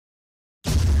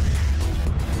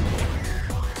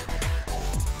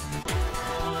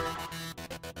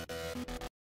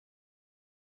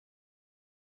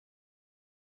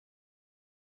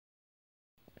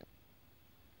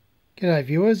G'day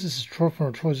viewers, this is Troy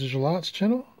from Troy's Visual Arts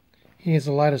channel. Here's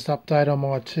the latest update on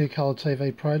my 2-colour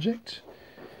TV project.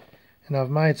 And I've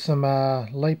made some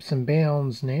leaps and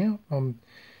bounds now.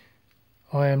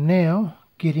 I am now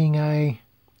getting an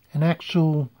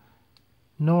actual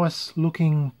nice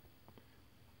looking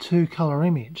 2-colour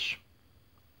image.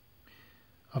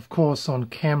 Of course on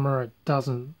camera it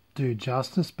doesn't do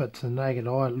justice, but to the naked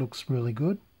eye it looks really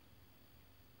good.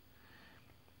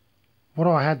 What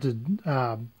I had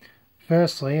to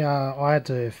firstly, I had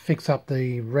to fix up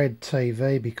the red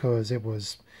TV because it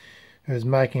was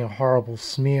making a horrible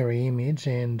smeary image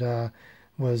and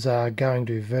was going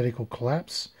to vertical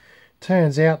collapse.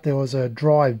 Turns out there was a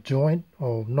dry joint,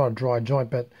 or not a dry joint,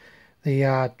 but the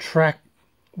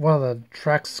one of the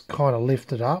tracks kind of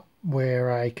lifted up where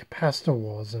a capacitor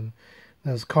was, and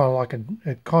there was kind of like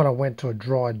it kind of went to a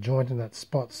dry joint in that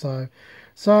spot. So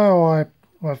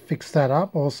I fixed that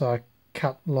up. Also, I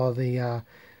cut a lot of the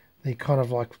kind of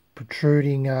like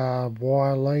protruding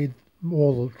wire lead,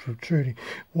 all the protruding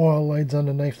wire leads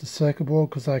underneath the circuit board,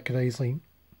 because they could easily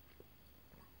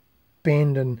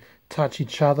bend and touch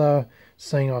each other,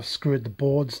 seeing I've screwed the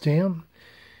boards down.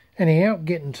 Anyhow,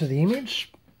 getting to the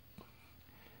image,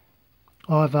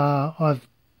 I've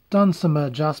done some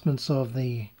adjustments of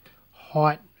the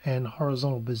height and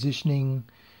horizontal positioning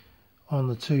on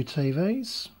the two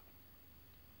TVs.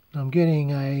 I'm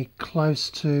getting a close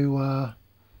to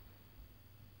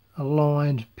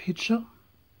aligned picture.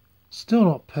 Still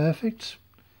not perfect,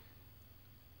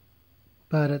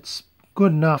 but it's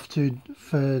good enough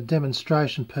for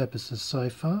demonstration purposes so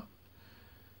far.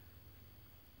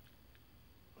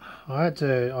 I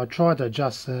tried to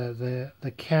adjust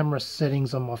the camera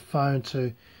settings on my phone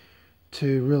to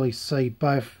really see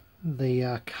both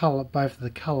the both of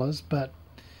the colours, but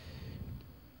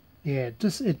yeah,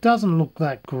 it doesn't look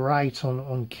that great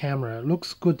on camera. It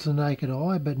looks good to the naked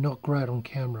eye, but not great on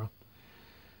camera.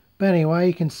 But anyway,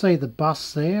 you can see the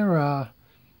bus there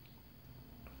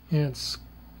in its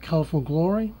colourful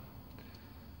glory.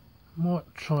 I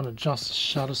might try and adjust the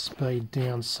shutter speed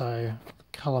down so the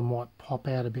colour might pop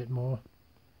out a bit more.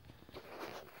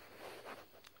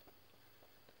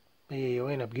 But yeah, you'll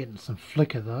end up getting some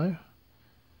flicker though.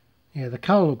 Yeah, the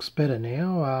colour looks better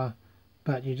now,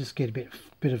 but you just get a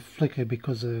bit of flicker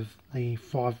because of the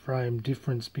 5-frame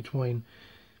difference between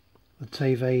the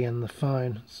TV and the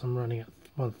phone. So I'm running at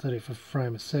 1/35th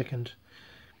frame a second.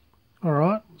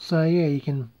 Alright, so yeah, you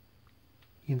can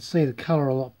see the colour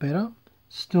a lot better.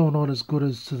 Still not as good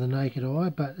as to the naked eye,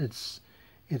 but it's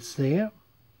there.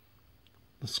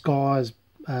 The sky's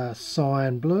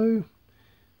cyan blue,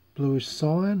 bluish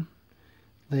cyan.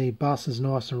 The bus is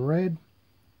nice and red.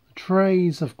 The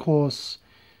trees, of course,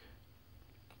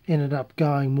 ended up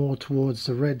going more towards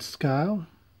the red scale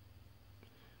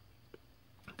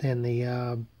than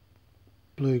the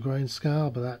blue-green scale,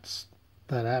 but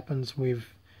that happens with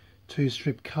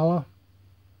 2-strip colour.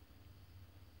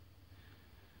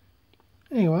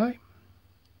 Anyway,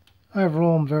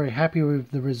 overall I'm very happy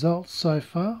with the results so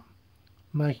far,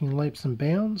 making leaps and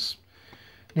bounds.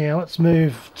 Now let's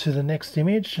move to the next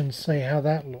image and see how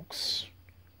that looks.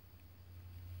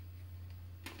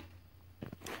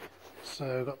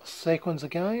 So I've got the sequins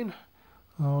again.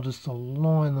 I'll just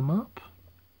align them up,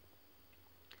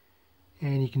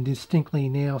 and you can distinctly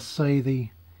now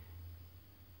see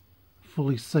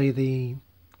fully see the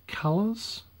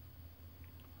colours.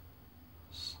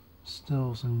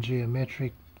 Still some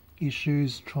geometric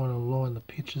issues trying to line the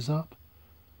pictures up.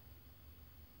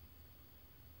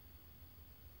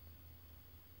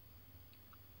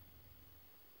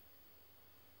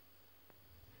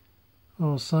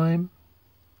 All the same.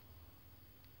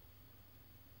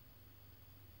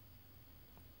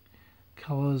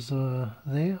 Colours are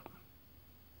there.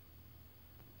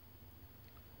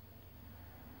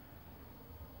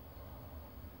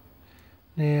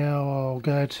 Now I'll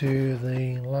go to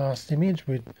the last image,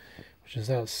 which is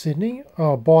out of Sydney.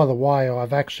 Oh, by the way,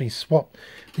 I've actually swapped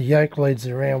the yoke leads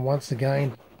around once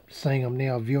again, seeing I'm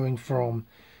now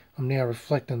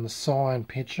reflecting the cyan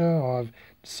picture. I've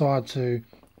decided to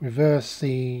reverse the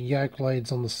yoke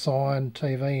leads on the cyan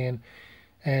TV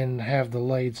and have the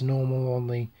leads normal on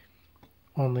the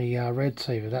red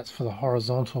TV. That's for the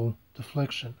horizontal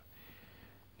deflection.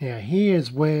 Now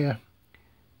here's where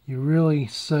you really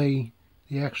see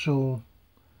the actual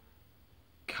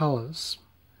colours.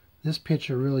 This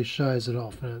picture really shows it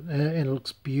off, and it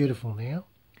looks beautiful now.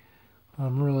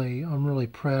 I'm really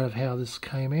proud of how this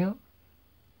came out.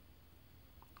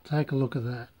 Take a look at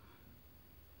that.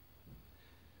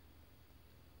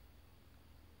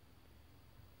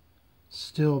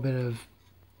 Still a bit of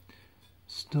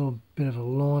Still a bit of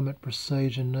alignment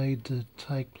procedure need to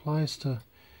take place to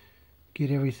get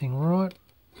everything right,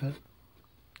 but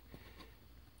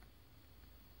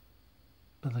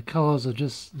the colours are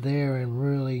just there and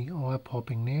really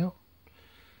eye-popping now.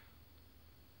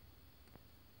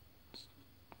 It's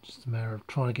just a matter of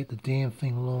trying to get the damn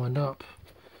thing lined up.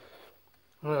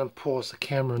 I'm going to pause the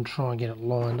camera and try and get it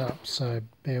lined up, so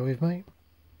bear with me.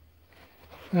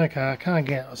 Okay,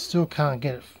 I still can't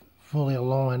get it fully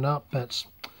lined up, but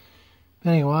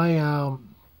anyway, I'll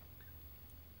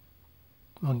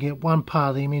get one part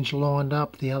of the image lined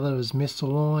up, the other is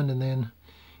misaligned, and then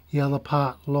the other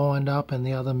part lined up and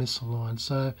the other misaligned.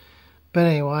 So, but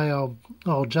anyway, I'll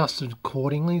adjust it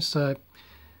accordingly. So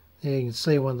there you can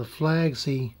see one of the flags,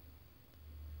 the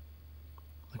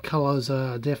colours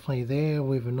are definitely there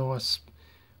with nice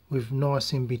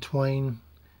in between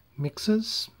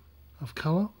mixes of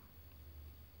colour.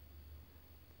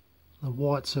 The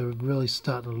whites are really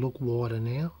starting to look whiter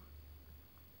now.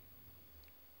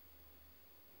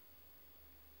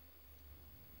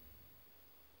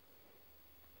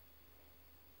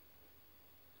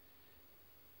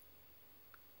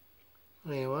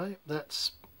 Anyway,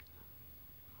 it's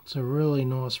a really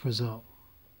nice result.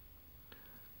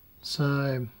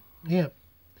 So yeah,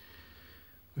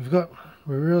 we've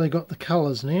really got the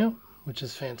colours now, which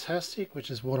is fantastic,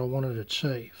 which is what I wanted to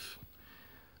achieve.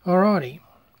 Alrighty,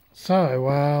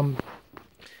 so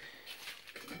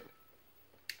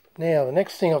now the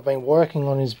next thing I've been working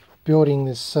on is building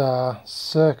this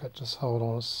circuit. Just hold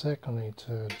on a sec, I need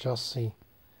to adjust the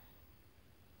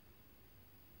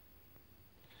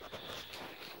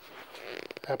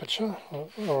aperture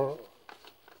or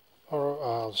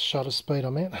shutter speed, I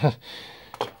meant.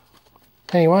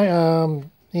 Anyway,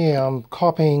 yeah, I'm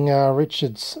copying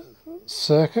Richard's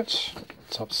circuit.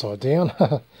 It's upside down.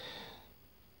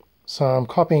 So I'm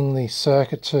copying the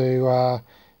circuit to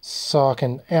so I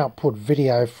can output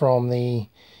video from the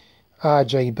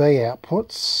RGB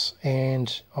outputs,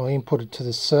 and I'll input it to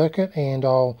the circuit, and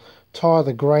I'll tie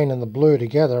the green and the blue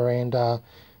together, and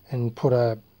put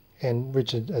a, and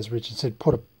Richard, as Richard said,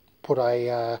 put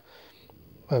a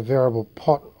variable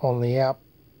pot on the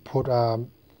output,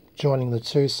 joining the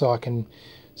two, so I can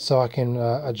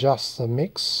adjust the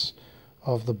mix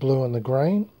of the blue and the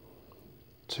green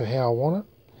to how I want it.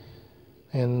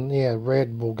 And yeah,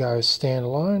 red will go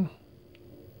standalone.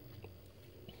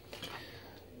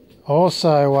 I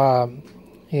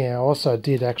also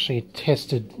did actually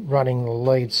tested running the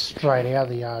leads straight out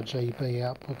of the RGB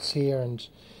outputs here, and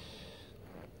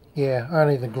yeah,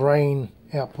 only the green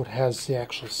output has the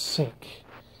actual sync.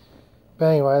 But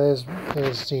anyway,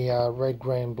 there's the red,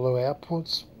 green, blue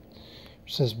outputs.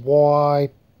 It says Y,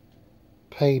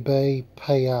 PB,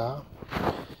 PR.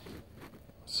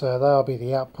 So they'll be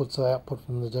the outputs I output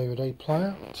from the DVD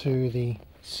player to the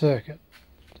circuit,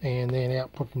 and then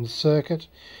output from the circuit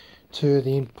to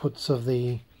the inputs of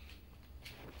the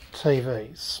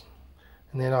TVs.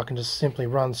 And then I can just simply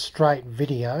run straight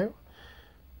video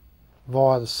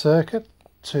via the circuit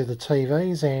to the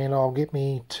TVs, and I'll get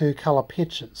me 2 colour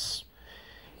pictures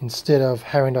instead of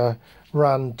having to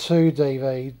run 2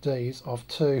 DVDs of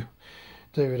 2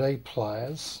 DVD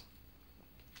players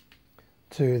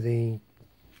to the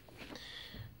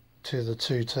 2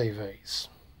 TVs.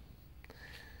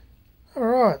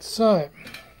 Alright, so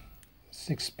this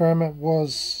experiment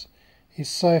is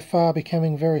so far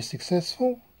becoming very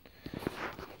successful.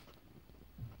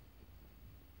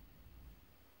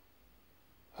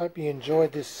 Hope you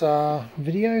enjoyed this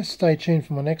video. Stay tuned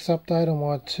for my next update on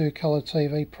my 2-colour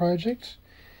TV project.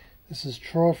 This is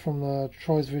Troy from the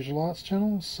Troy's Visual Arts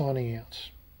channel, signing out.